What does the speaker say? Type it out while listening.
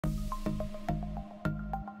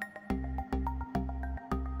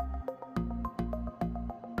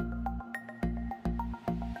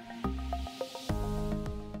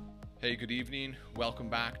Hey, good evening. Welcome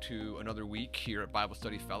back to another week here at Bible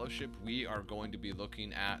Study Fellowship. We are going to be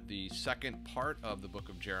looking at the second part of the book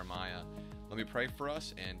of Jeremiah. Let me pray for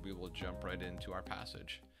us and we will jump right into our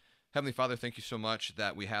passage. Heavenly Father, thank you so much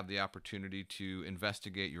that we have the opportunity to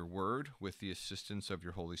investigate your word with the assistance of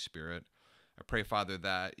your Holy Spirit. I pray, Father,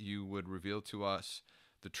 that you would reveal to us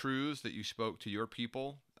the truths that you spoke to your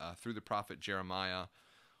people through the prophet Jeremiah.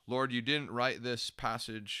 Lord, you didn't write this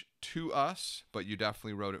passage to us, but you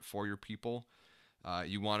definitely wrote it for your people.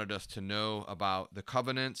 You wanted us to know about the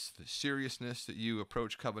covenants, the seriousness that you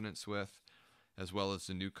approach covenants with, as well as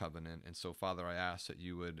the new covenant. And so, Father, I ask that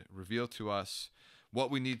you would reveal to us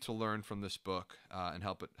what we need to learn from this book and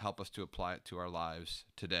help us to apply it to our lives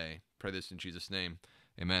today. Pray this in Jesus' name.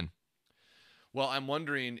 Amen. Well, I'm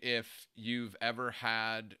wondering if you've ever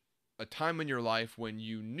had a time in your life when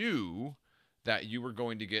you knew that you were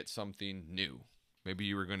going to get something new. Maybe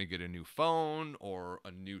you were going to get a new phone or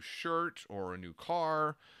a new shirt or a new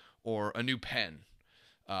car or a new pen.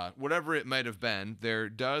 Whatever it might have been, there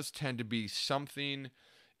does tend to be something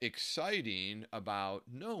exciting about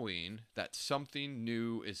knowing that something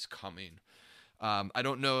new is coming. I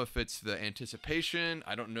don't know if it's the anticipation.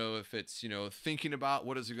 I don't know if it's, thinking about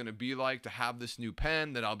what is it going to be like to have this new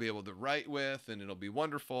pen that I'll be able to write with and it'll be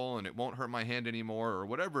wonderful and it won't hurt my hand anymore or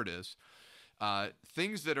whatever it is.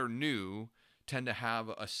 Things that are new tend to have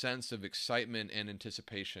a sense of excitement and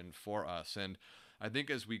anticipation for us. And I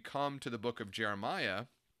think as we come to the book of Jeremiah,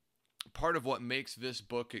 part of what makes this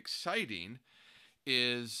book exciting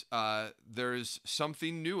is there's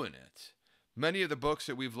something new in it. Many of the books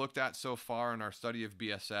that we've looked at so far in our study of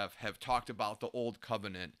BSF have talked about the Old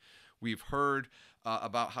Covenant. We've heard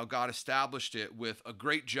about how God established it with a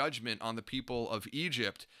great judgment on the people of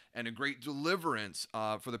Egypt and a great deliverance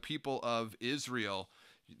for the people of Israel.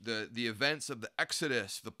 The events of the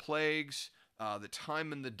Exodus, the plagues, the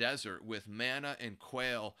time in the desert with manna and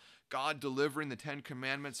quail, God delivering the Ten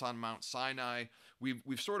Commandments on Mount Sinai.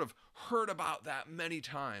 We've sort of heard about that many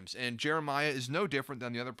times, and Jeremiah is no different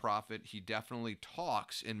than the other prophet. He definitely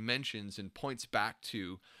talks and mentions and points back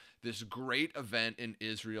to this great event in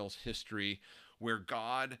Israel's history where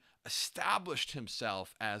God established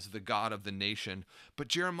himself as the God of the nation. But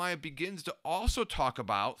Jeremiah begins to also talk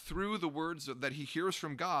about, through the words that he hears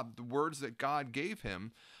from God, the words that God gave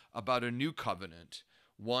him about a new covenant,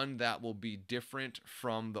 one that will be different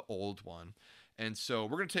from the old one. And so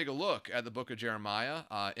we're going to take a look at the book of Jeremiah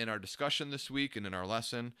in our discussion this week and in our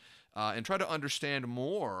lesson and try to understand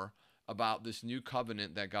more about this new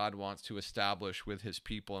covenant that God wants to establish with his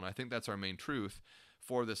people. And I think that's our main truth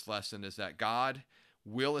for this lesson, is that God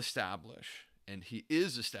will establish, and he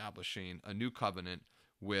is establishing, a new covenant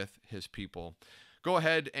with his people. Go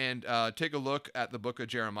ahead and take a look at the book of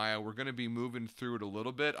Jeremiah. We're going to be moving through it a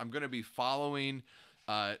little bit. I'm going to be following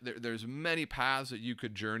there's many paths that you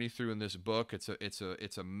could journey through in this book.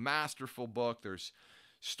 It's a masterful book. There's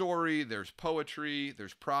story, there's poetry,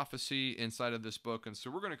 there's prophecy inside of this book. And so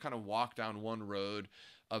we're going to kind of walk down one road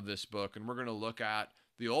of this book, and we're going to look at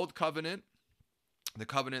the Old Covenant, the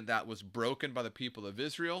covenant that was broken by the people of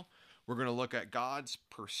Israel. We're going to look at God's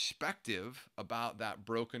perspective about that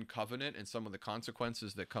broken covenant and some of the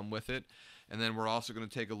consequences that come with it. And then we're also going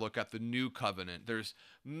to take a look at the new covenant. There's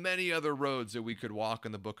many other roads that we could walk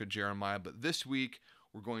in the book of Jeremiah, but this week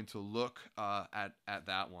we're going to look at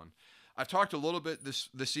that one. I've talked a little bit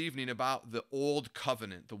this evening about the Old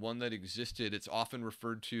Covenant, the one that existed. It's often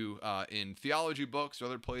referred to in theology books or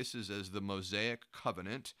other places as the Mosaic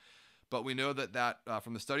Covenant. But we know that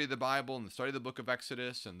from the study of the Bible and the study of the book of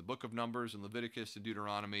Exodus and the book of Numbers and Leviticus and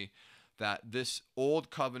Deuteronomy, that this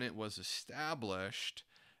Old Covenant was established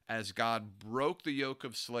as God broke the yoke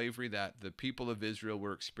of slavery that the people of Israel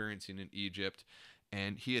were experiencing in Egypt,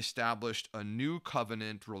 and he established a new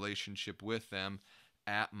covenant relationship with them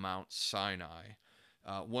at Mount Sinai.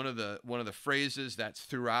 One of the phrases that's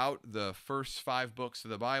throughout the first 5 books of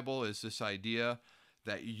the Bible is this idea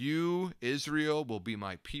that you, Israel, will be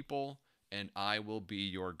my people, and I will be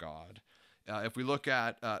your God. If we look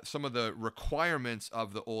at some of the requirements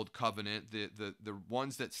of the Old Covenant, the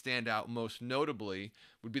ones that stand out most notably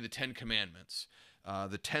would be the 10 Commandments,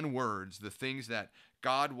 the 10 words, the things that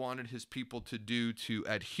God wanted his people to do to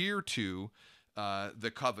adhere to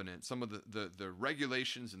the covenant, some of the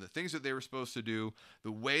regulations and the things that they were supposed to do,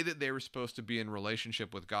 the way that they were supposed to be in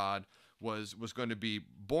relationship with God was going to be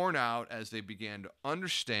borne out as they began to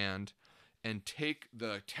understand and take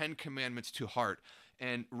the 10 Commandments to heart.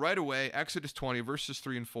 And right away, Exodus 20, verses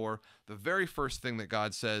 3 and 4, the very first thing that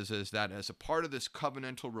God says is that as a part of this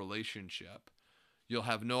covenantal relationship, you'll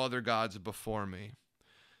have no other gods before me.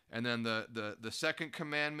 And then the second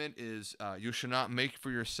commandment is you shall not make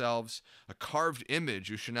for yourselves a carved image.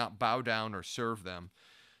 You shall not bow down or serve them.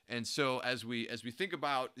 And so as we think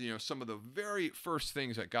about, some of the very first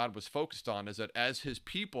things that God was focused on is that as his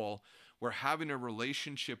people were having a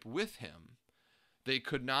relationship with him, they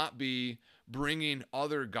could not be bringing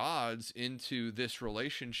other gods into this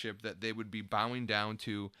relationship that they would be bowing down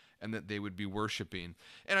to and that they would be worshiping.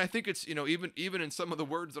 And I think it's, even in some of the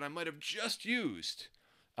words that I might have just used,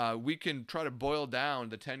 we can try to boil down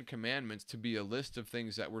the 10 Commandments to be a list of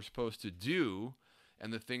things that we're supposed to do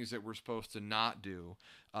and the things that we're supposed to not do.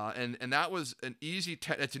 And that was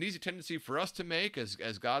it's an easy tendency for us to make as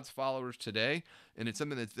God's followers today. And it's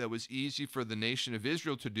something that was easy for the nation of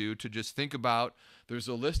Israel to do, to just think about, there's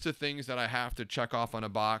a list of things that I have to check off on a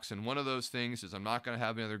box. And one of those things is I'm not going to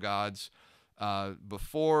have any other gods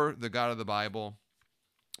before the God of the Bible.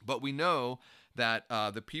 But we know that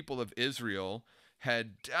the people of Israel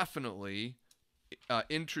had definitely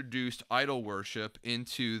introduced idol worship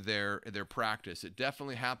into their practice. It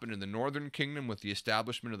definitely happened in the northern kingdom with the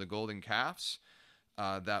establishment of the golden calves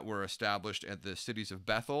that were established at the cities of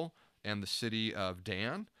Bethel and the city of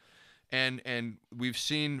Dan. And we've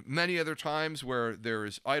seen many other times where there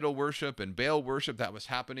is idol worship and Baal worship that was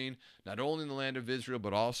happening, not only in the land of Israel,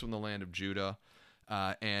 but also in the land of Judah.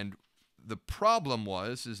 And the problem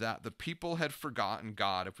is that the people had forgotten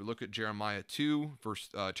God. If we look at Jeremiah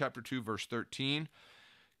chapter 2, verse 13,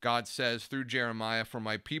 God says through Jeremiah, "For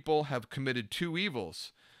my people have committed two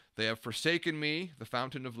evils. They have forsaken me, the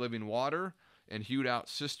fountain of living water, and hewed out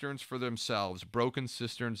cisterns for themselves, broken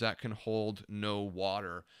cisterns that can hold no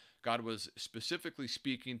water." God was specifically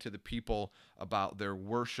speaking to the people about their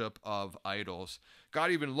worship of idols.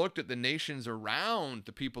 God even looked at the nations around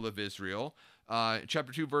the people of Israel.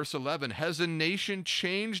 Chapter 2, verse 11, "Has a nation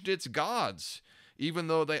changed its gods, even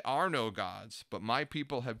though they are no gods? But my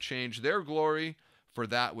people have changed their glory for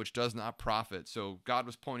that which does not profit." So God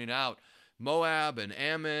was pointing out Moab and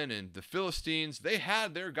Ammon and the Philistines, they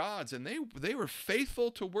had their gods, and they were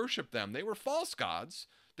faithful to worship them. They were false gods.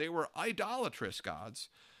 They were idolatrous gods.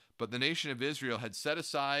 But the nation of Israel had set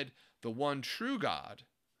aside the one true God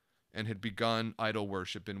and had begun idol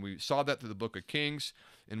worship. And we saw that through the book of Kings,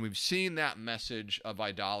 and we've seen that message of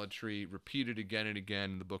idolatry repeated again and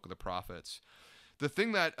again in the book of the prophets. The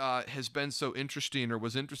thing that has been so interesting, or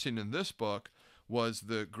was interesting in this book, was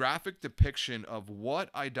the graphic depiction of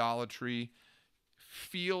what idolatry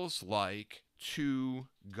feels like to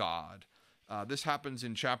God. This happens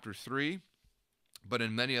in chapter 3, but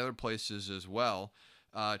in many other places as well.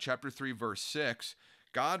 Chapter 3, verse 6,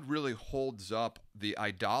 God really holds up the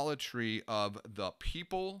idolatry of the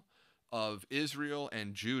people of Israel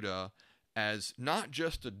and Judah as not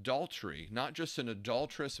just adultery, not just an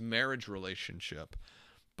adulterous marriage relationship,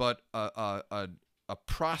 but a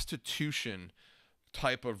prostitution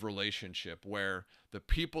type of relationship where the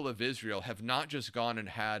people of Israel have not just gone and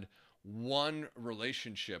had one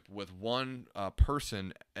relationship with one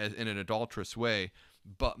person in an adulterous way,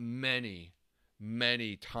 but many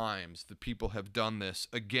times the people have done this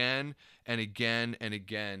again and again and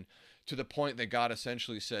again, to the point that God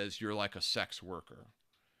essentially says, you're like a sex worker.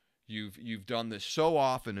 You've done this so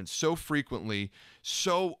often and so frequently,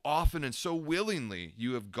 so often and so willingly,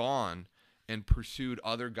 you have gone and pursued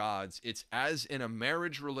other gods. It's as in a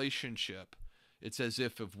marriage relationship. It's as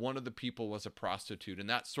if one of the people was a prostitute. And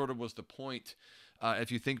that sort of was the point,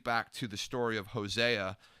 if you think back to the story of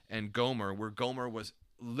Hosea and Gomer, where Gomer was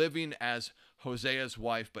living as Hosea's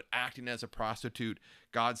wife, but acting as a prostitute.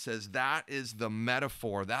 God says that is the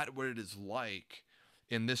metaphor, that what it is like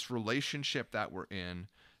in this relationship that we're in.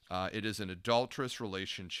 It is an adulterous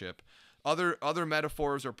relationship. Other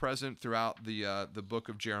metaphors are present throughout the book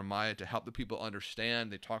of Jeremiah to help the people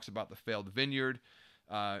understand. It talks about the failed vineyard,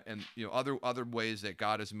 and other ways that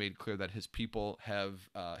God has made clear that his people have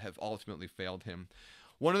ultimately failed him.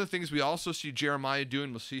 One of the things we also see Jeremiah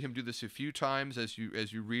doing, we'll see him do this a few times as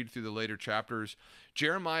you read through the later chapters,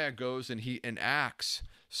 Jeremiah goes and he enacts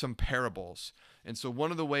some parables. And so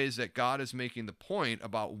one of the ways that God is making the point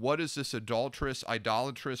about what is this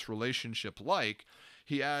idolatrous relationship like,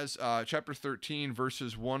 he has chapter 13,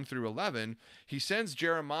 verses 1 through 11, he sends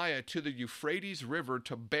Jeremiah to the Euphrates River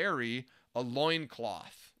to bury a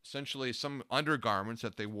loincloth, essentially some undergarments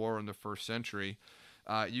that they wore in the first century.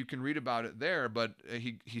 You can read about it there, but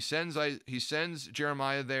he sends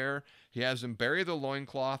Jeremiah there. He has him bury the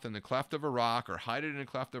loincloth in the cleft of a rock, or hide it in the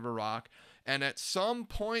cleft of a rock. And at some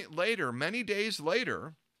point later, many days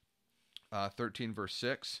later, 13 verse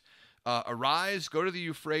 6, arise, go to the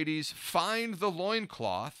Euphrates, find the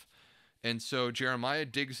loincloth. And so Jeremiah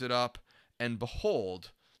digs it up, and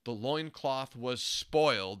behold, the loincloth was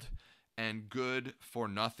spoiled and good for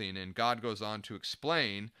nothing. And God goes on to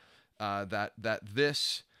explain that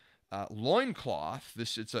this loincloth,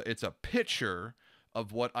 it's a picture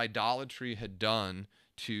of what idolatry had done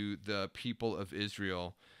to the people of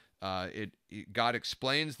Israel. God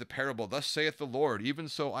explains the parable. Thus saith the Lord, even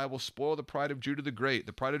so I will spoil the pride of Judah the great,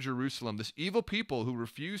 the pride of Jerusalem. This evil people who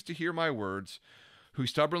refuse to hear my words, who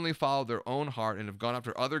stubbornly follow their own heart and have gone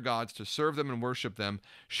after other gods to serve them and worship them,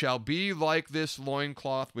 shall be like this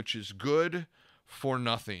loincloth, which is good for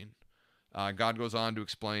nothing. God goes on to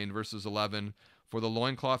explain, verses 11, for the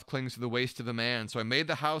loincloth clings to the waist of a man. So I made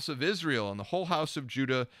the house of Israel and the whole house of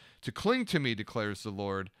Judah to cling to me, declares the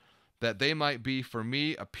Lord, that they might be for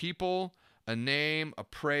me a people, a name, a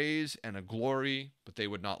praise, and a glory, but they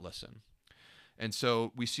would not listen. And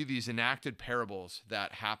so we see these enacted parables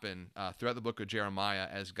that happen throughout the book of Jeremiah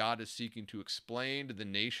as God is seeking to explain to the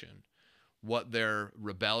nation what their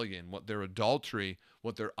rebellion, what their adultery,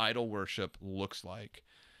 what their idol worship looks like.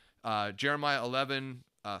 Jeremiah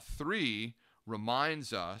 11:3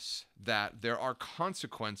 reminds us that there are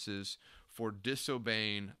consequences for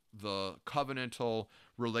disobeying the covenantal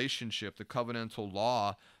relationship, the covenantal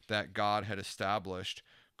law that God had established.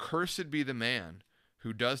 Cursed be the man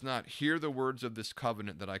who does not hear the words of this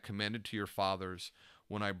covenant that I commanded to your fathers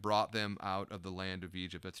when I brought them out of the land of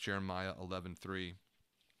Egypt. That's Jeremiah 11:3.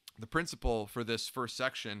 The principle for this first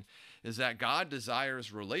section is that God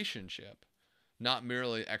desires relationship, not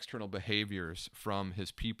merely external behaviors from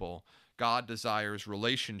his people. God desires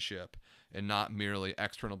relationship and not merely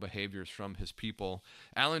external behaviors from his people.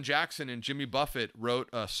 Alan Jackson and Jimmy Buffett wrote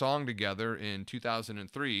a song together in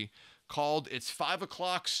 2003 called It's 5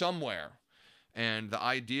 O'Clock Somewhere. And the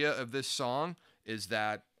idea of this song is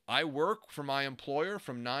that I work for my employer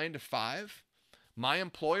from 9 to 5. My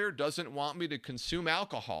employer doesn't want me to consume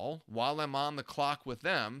alcohol while I'm on the clock with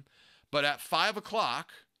them. But at 5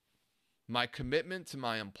 o'clock, my commitment to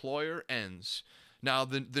my employer ends. Now,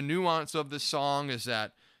 the nuance of this song is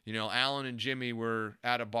that, you know, Alan and Jimmy were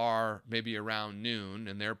at a bar maybe around noon,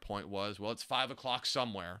 and their point was, well, it's 5 o'clock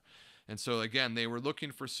somewhere. And so, again, they were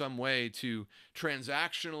looking for some way to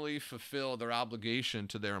transactionally fulfill their obligation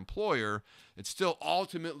to their employer and still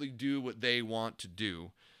ultimately do what they want to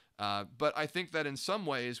do. But I think that in some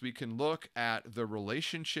ways we can look at the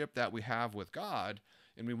relationship that we have with God,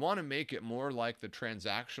 and we want to make it more like the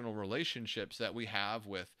transactional relationships that we have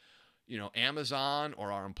with, you know, Amazon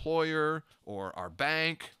or our employer or our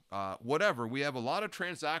bank, whatever. We have a lot of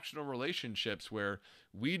transactional relationships where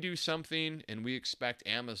we do something and we expect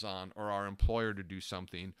Amazon or our employer to do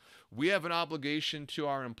something. We have an obligation to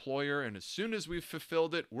our employer, and as soon as we've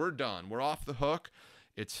fulfilled it, we're done. We're off the hook.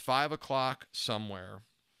 It's 5 o'clock somewhere.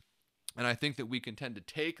 And I think that we can tend to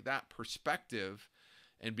take that perspective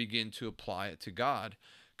and begin to apply it to God.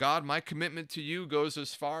 God, my commitment to you goes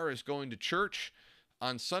as far as going to church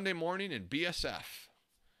on Sunday morning in BSF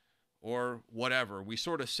or whatever. We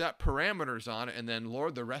sort of set parameters on it, and then,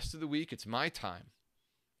 Lord, the rest of the week, it's my time.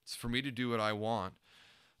 It's for me to do what I want.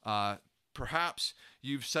 Perhaps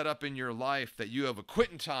you've set up in your life that you have a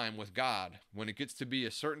quitting time with God. When it gets to be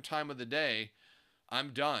a certain time of the day,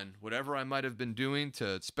 I'm done. Whatever I might have been doing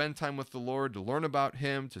to spend time with the Lord, to learn about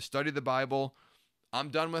him, to study the Bible, I'm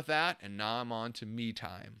done with that, and now I'm on to me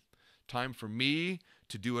time. Time for me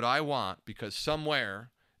to do what I want, because somewhere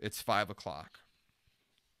it's 5 o'clock.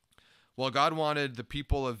 Well, God wanted the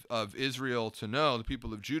people of Israel to know, the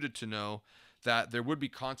people of Judah to know, that there would be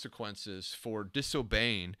consequences for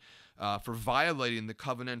disobeying, for violating the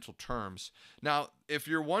covenantal terms. Now, if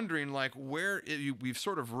you're wondering, like, we've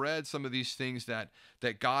sort of read some of these things that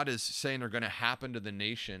God is saying are going to happen to the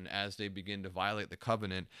nation as they begin to violate the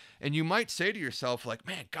covenant, and you might say to yourself, like,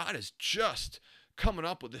 man, God is just coming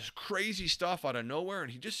up with this crazy stuff out of nowhere,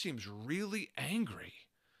 and he just seems really angry.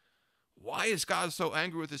 Why is God so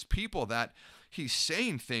angry with his people that he's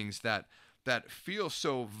saying things that feel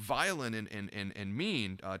so violent and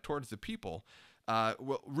mean towards the people?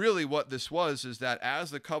 Well, really what this was is that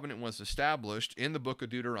as the covenant was established in the book of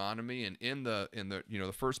Deuteronomy and in the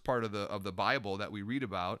the first part of the Bible that we read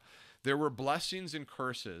about, there were blessings and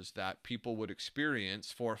curses that people would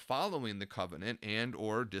experience for following the covenant and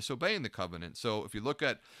or disobeying the covenant. So if you look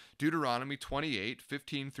at Deuteronomy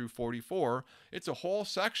 28:15 through 44, it's a whole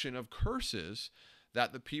section of curses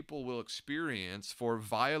that the people will experience for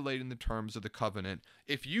violating the terms of the covenant.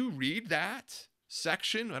 If you read that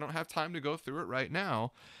section, I don't have time to go through it right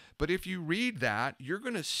now, but if you read that, you're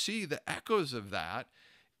going to see the echoes of that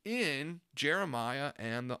in Jeremiah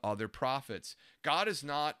and the other prophets. God is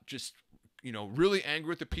not just, really angry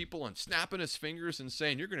with the people and snapping his fingers and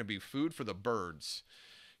saying, you're going to be food for the birds.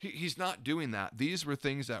 He's not doing that. These were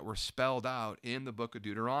things that were spelled out in the book of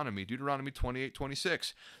Deuteronomy, Deuteronomy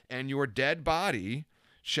 28:26. And your dead body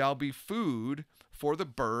shall be food for the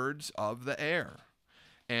birds of the air.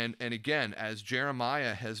 And again, as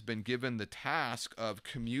Jeremiah has been given the task of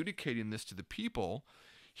communicating this to the people,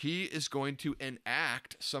 he is going to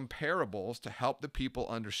enact some parables to help the people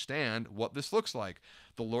understand what this looks like.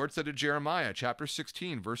 The Lord said to Jeremiah, chapter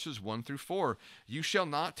 16, verses 1 through 4, you shall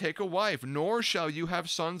not take a wife, nor shall you have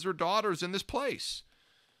sons or daughters in this place.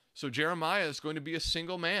 So Jeremiah is going to be a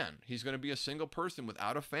single man. He's going to be a single person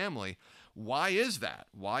without a family. Why is that?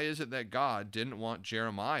 Why is it that God didn't want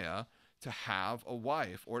Jeremiah to have a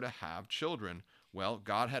wife or to have children? Well,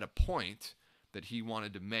 God had a point that he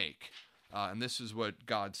wanted to make. And this is what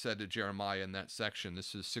God said to Jeremiah in that section.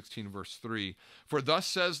 This is 16 verse 3. For thus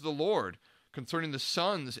says the Lord concerning the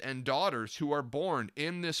sons and daughters who are born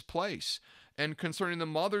in this place, and concerning the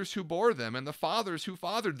mothers who bore them and the fathers who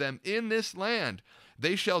fathered them in this land,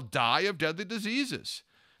 they shall die of deadly diseases.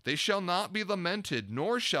 They shall not be lamented,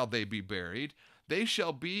 nor shall they be buried. They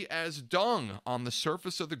shall be as dung on the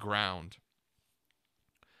surface of the ground.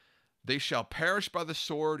 They shall perish by the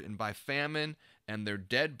sword and by famine, and their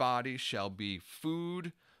dead bodies shall be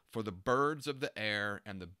food for the birds of the air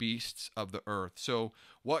and the beasts of the earth. So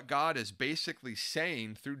what God is basically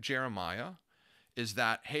saying through Jeremiah is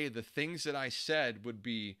that, hey, the things that I said would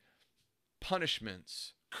be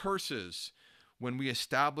punishments, curses, when we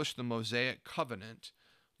establish the Mosaic covenant,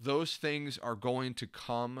 those things are going to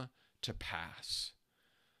come to pass.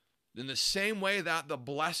 In the same way that the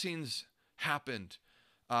blessings happened,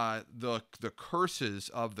 the curses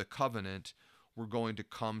of the covenant were going to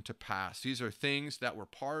come to pass. These are things that were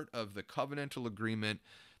part of the covenantal agreement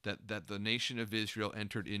that the nation of Israel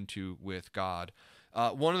entered into with God.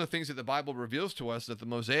 One of the things that the Bible reveals to us is that the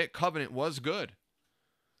Mosaic covenant was good.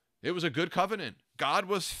 It was a good covenant. God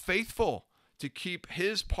was faithful to keep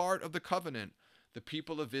his part of the covenant. The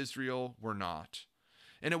people of Israel were not.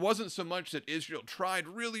 And it wasn't so much that Israel tried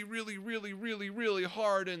really, really, really, really, really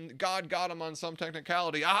hard and God got them on some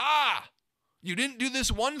technicality. Aha! You didn't do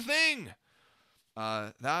this one thing.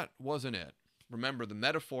 That wasn't it. Remember, the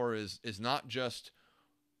metaphor is not just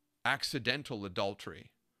accidental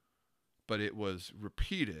adultery, but it was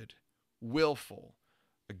repeated, willful,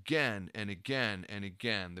 again and again and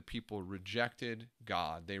again. The people rejected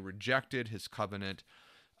God. They rejected his covenant.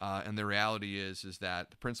 And the reality is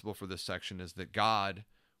that the principle for this section is that God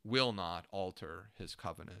will not alter his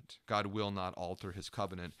covenant. God will not alter his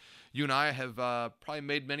covenant. You and I have probably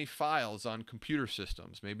made many files on computer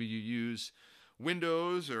systems. Maybe you use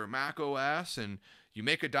Windows or Mac OS, and you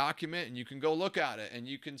make a document and you can go look at it and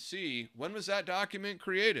you can see, when was that document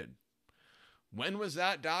created? When was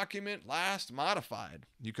that document last modified?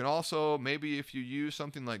 You can also, maybe if you use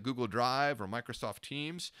something like Google Drive or Microsoft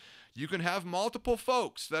Teams, you can have multiple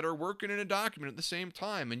folks that are working in a document at the same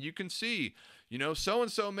time, and you can see,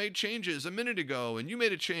 so-and-so made changes a minute ago, and you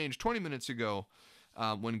made a change 20 minutes ago.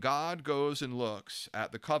 When God goes and looks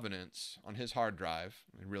at the covenants on his hard drive,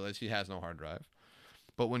 and realize he has no hard drive,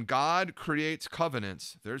 but when God creates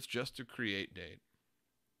covenants, there's just a create date.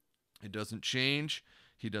 It doesn't change.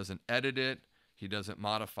 He doesn't edit it. He doesn't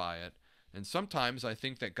modify it. And sometimes I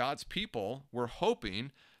think that God's people were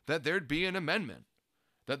hoping that there'd be an amendment,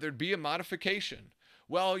 that there'd be a modification.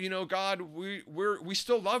 Well, God, we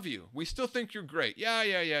still love you. We still think you're great.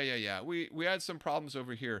 Yeah. We had some problems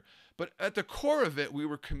over here, but at the core of it, we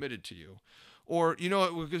were committed to you. Or, it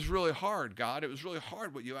was really hard, God. It was really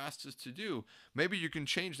hard what you asked us to do. Maybe you can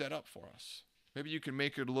change that up for us. Maybe you can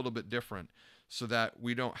make it a little bit different so that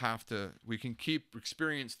we can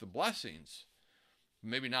experience the blessings,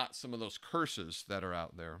 maybe not some of those curses that are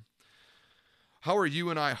out there. How are you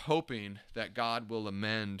and I hoping that God will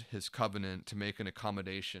amend his covenant to make an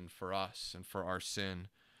accommodation for us and for our sin?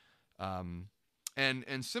 And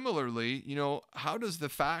similarly, how does the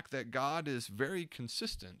fact that God is very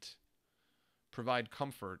consistent provide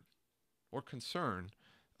comfort or concern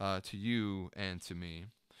to you and to me?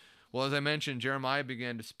 Well, as I mentioned, Jeremiah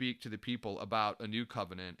began to speak to the people about a new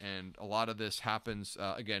covenant, and a lot of this happens,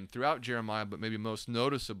 again, throughout Jeremiah, but maybe most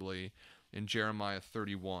noticeably in Jeremiah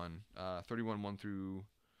 31, 1 through,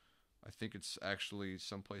 I think it's actually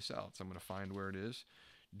someplace else. I'm going to find where it is.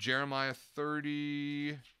 Jeremiah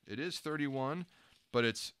 30, it is 31, but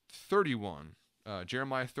it's 31.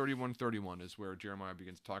 Jeremiah 31:31 is where Jeremiah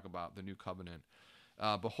begins to talk about the new covenant.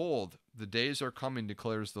 Behold, the days are coming,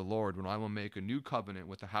 declares the Lord, when I will make a new covenant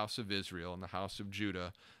with the house of Israel and the house of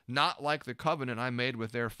Judah, not like the covenant I made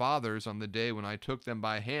with their fathers on the day when I took them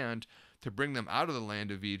by hand to bring them out of the land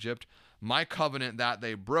of Egypt, my covenant that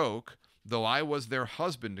they broke, though I was their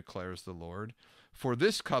husband, declares the Lord. For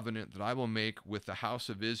this covenant that I will make with the house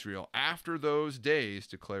of Israel after those days,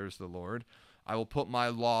 declares the Lord, I will put my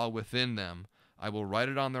law within them. I will write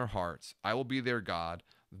it on their hearts. I will be their God.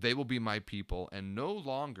 They will be my people. And no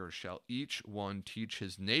longer shall each one teach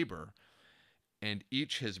his neighbor and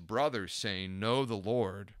each his brother, saying, Know the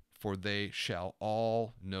Lord, for they shall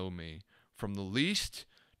all know me. From the least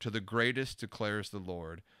to the greatest, declares the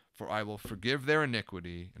Lord. For I will forgive their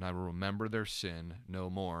iniquity, and I will remember their sin no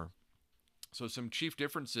more. So some chief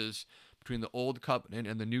differences between the old covenant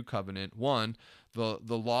and the new covenant. One, the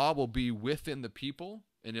law will be within the people,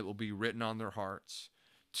 and it will be written on their hearts.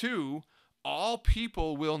 Two, all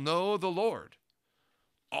people will know the Lord.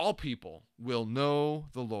 All people will know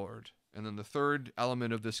the Lord. And then the third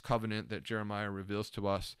element of this covenant that Jeremiah reveals to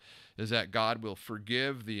us is that God will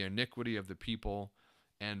forgive the iniquity of the people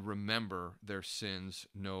and remember their sins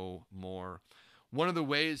no more. One of the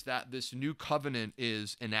ways that this new covenant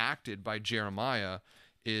is enacted by Jeremiah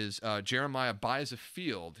is Jeremiah buys a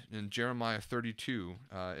field in Jeremiah 32.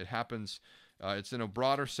 It happens, it's in a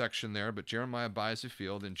broader section there, but Jeremiah buys a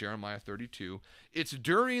field in Jeremiah 32. It's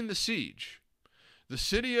during the siege. The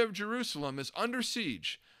city of Jerusalem is under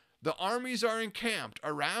siege. The armies are encamped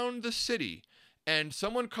around the city, and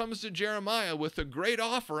someone comes to Jeremiah with a great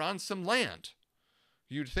offer on some land.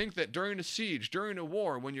 You'd think that during a siege, during a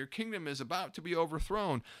war, when your kingdom is about to be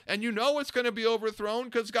overthrown, and you know it's going to be overthrown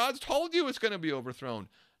because God's told you it's going to be overthrown,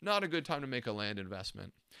 not a good time to make a land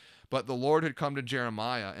investment. But the Lord had come to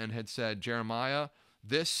Jeremiah and had said, Jeremiah,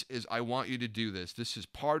 I want you to do this. This is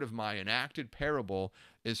part of my enacted parable,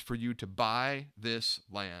 is for you to buy this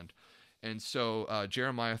land. And so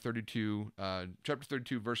Jeremiah 32, chapter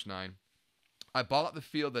 32, verse 9, I bought the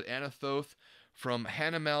field at Anathoth from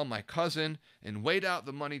Hanamel, my cousin, and weighed out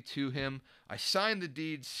the money to him. I signed the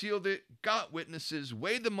deed, sealed it, got witnesses,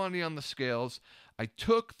 weighed the money on the scales. I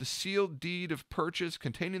took the sealed deed of purchase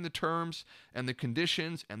containing the terms and the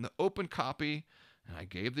conditions and the open copy, and I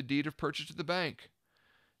gave the deed of purchase to the bank.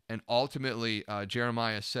 And ultimately,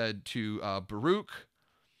 Jeremiah said to Baruch,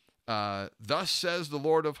 Thus says the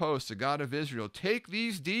Lord of hosts, the God of Israel, take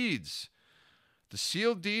these deeds, the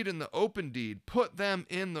sealed deed and the open deed, put them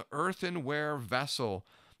in the earthenware vessel,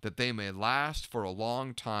 that they may last for a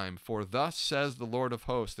long time. For thus says the Lord of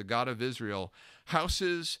hosts, the God of Israel,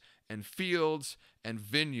 houses and fields and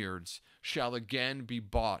vineyards shall again be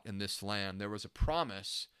bought in this land. There was a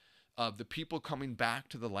promise of the people coming back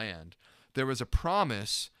to the land. There was a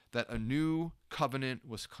promise that a new covenant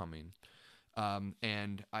was coming.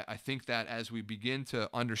 And I think that as we begin to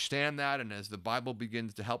understand that, and as the Bible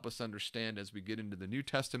begins to help us understand as we get into the New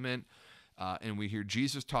Testament, and we hear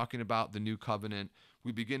Jesus talking about the new covenant,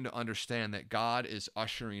 we begin to understand that God is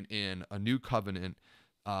ushering in a new covenant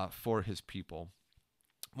for his people.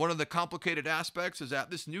 One of the complicated aspects is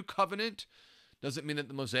that this new covenant doesn't mean that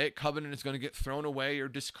the Mosaic covenant is going to get thrown away or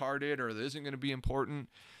discarded, or it isn't going to be important.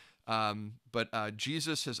 But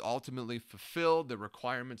Jesus has ultimately fulfilled the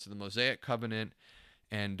requirements of the Mosaic covenant,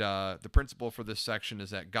 and the principle for this section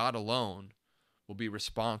is that God alone will be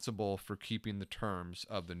responsible for keeping the terms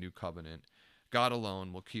of the new covenant. God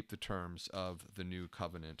alone will keep the terms of the new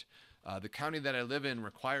covenant. The county that I live in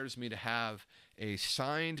requires me to have a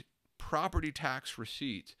signed property tax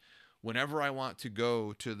receipt whenever I want to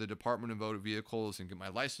go to the Department of Motor Vehicles and get my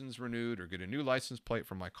license renewed or get a new license plate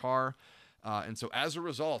for my car. And so as a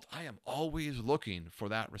result, I am always looking for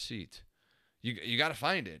that receipt. You got to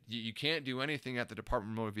find it. You can't do anything at the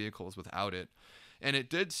Department of Motor Vehicles without it. And it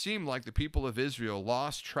did seem like the people of Israel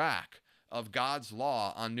lost track of God's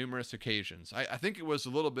law on numerous occasions. I think it was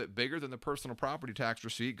a little bit bigger than the personal property tax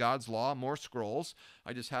receipt. God's law, more scrolls.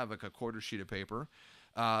 I just have like a quarter sheet of paper.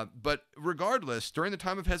 But regardless, during the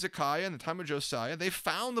time of Hezekiah and the time of Josiah, they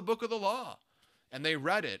found the book of the law. And they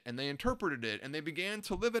read it, and they interpreted it, and they began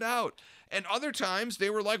to live it out. And other times, they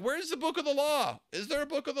were like, where's the book of the law? Is there a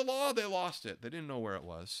book of the law? They lost it. They didn't know where it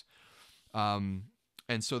was. And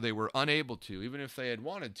so they were unable to. Even if they had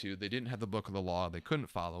wanted to, they didn't have the book of the law. They couldn't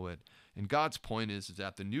follow it. And God's point is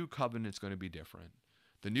that the new covenant is going to be different.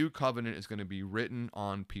 The new covenant is going to be written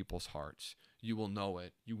on people's hearts. You will know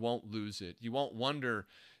it. You won't lose it. You won't wonder,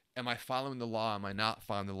 am I following the law? Am I not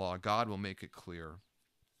following the law? God will make it clear.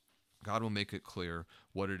 God will make it clear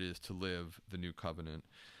what it is to live the new covenant.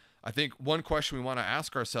 I think one question we want to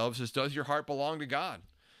ask ourselves is, does your heart belong to God?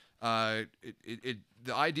 The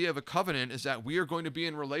idea of a covenant is that we are going to be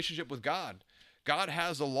in relationship with God. God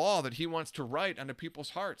has a law that he wants to write onto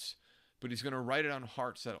people's hearts, but he's going to write it on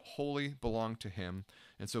hearts that wholly belong to him.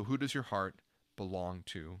 And so who does your heart belong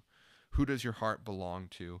to? Who does your heart belong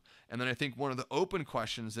to? And then I think one of the open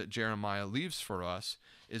questions that Jeremiah leaves for us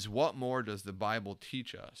is, what more does the Bible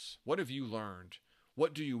teach us? What have you learned?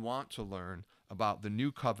 What do you want to learn about the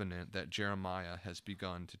new covenant that Jeremiah has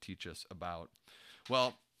begun to teach us about?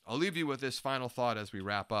 Well, I'll leave you with this final thought as we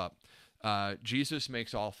wrap up. Jesus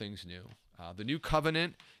makes all things new. The new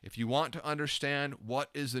covenant, if you want to understand what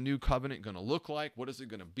is the new covenant going to look like, what is it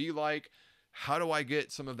going to be like, how do I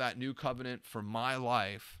get some of that new covenant for my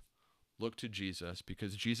life, look to Jesus,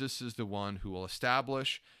 because Jesus is the one who will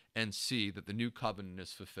establish and see that the new covenant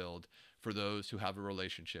is fulfilled for those who have a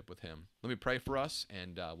relationship with him. Let me pray for us,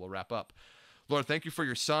 and we'll wrap up. Lord, thank you for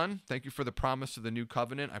your Son. Thank you for the promise of the new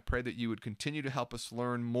covenant. I pray that you would continue to help us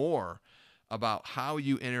learn more about how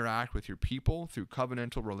you interact with your people through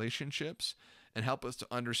covenantal relationships, and help us to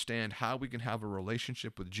understand how we can have a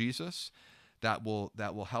relationship with Jesus that will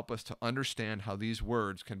help us to understand how these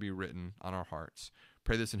words can be written on our hearts.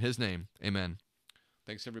 Pray this in his name. Amen.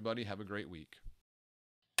 Thanks, everybody. Have a great week.